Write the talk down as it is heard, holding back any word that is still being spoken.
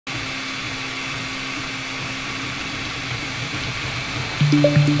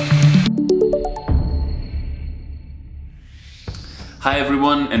Hi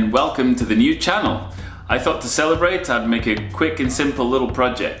everyone and welcome to the new channel. I thought to celebrate I'd make a quick and simple little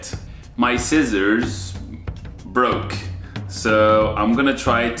project. My scissors broke, so I'm gonna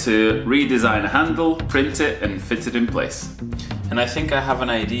try to redesign a handle, print it and fit it in place. And I think I have an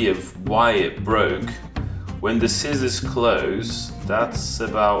idea of why it broke. When the scissors close, that's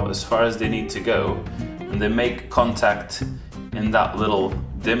about as far as they need to go, and they make contact in that little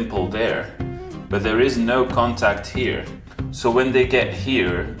dimple there, but there is no contact here. So when they get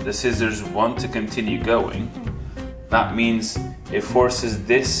here, the scissors want to continue going. That means it forces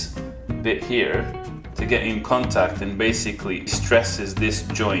this bit here to get in contact and basically stresses this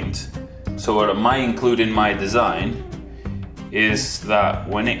joint. So what I might include in my design is that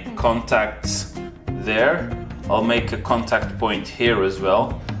when it contacts there, I'll make a contact point here as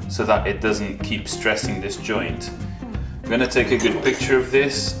well, so that it doesn't keep stressing this joint. I'm gonna take a good picture of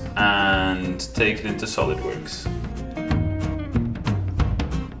this and take it into SolidWorks.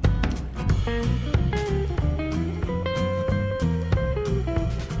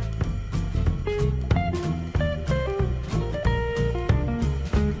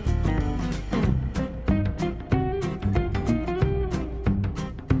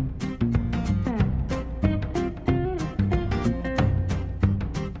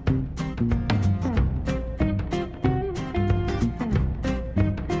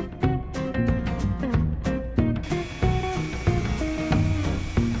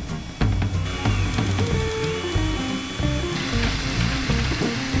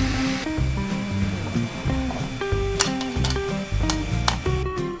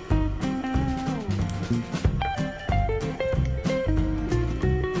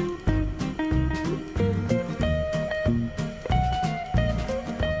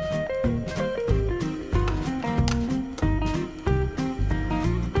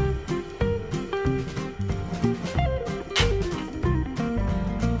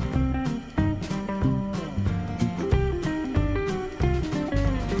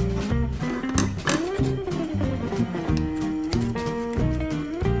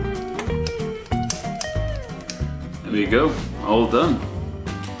 There we go, all done.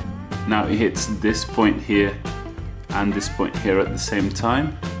 Now it hits this point here and this point here at the same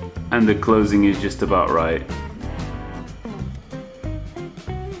time, and the closing is just about right.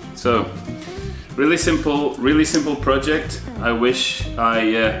 So, really simple project. I wish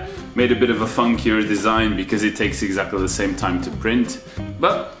I made a bit of a funkier design because it takes exactly the same time to print,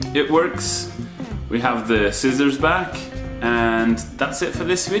 but it works. We have the scissors back, and that's it for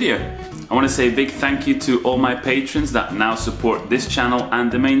this video. I want to say a big thank you to all my patrons that now support this channel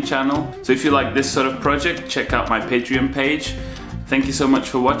and the main channel. So if you like this sort of project, check out my Patreon page. Thank you so much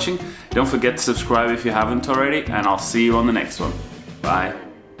for watching. Don't forget to subscribe if you haven't already, and I'll see you on the next one. Bye.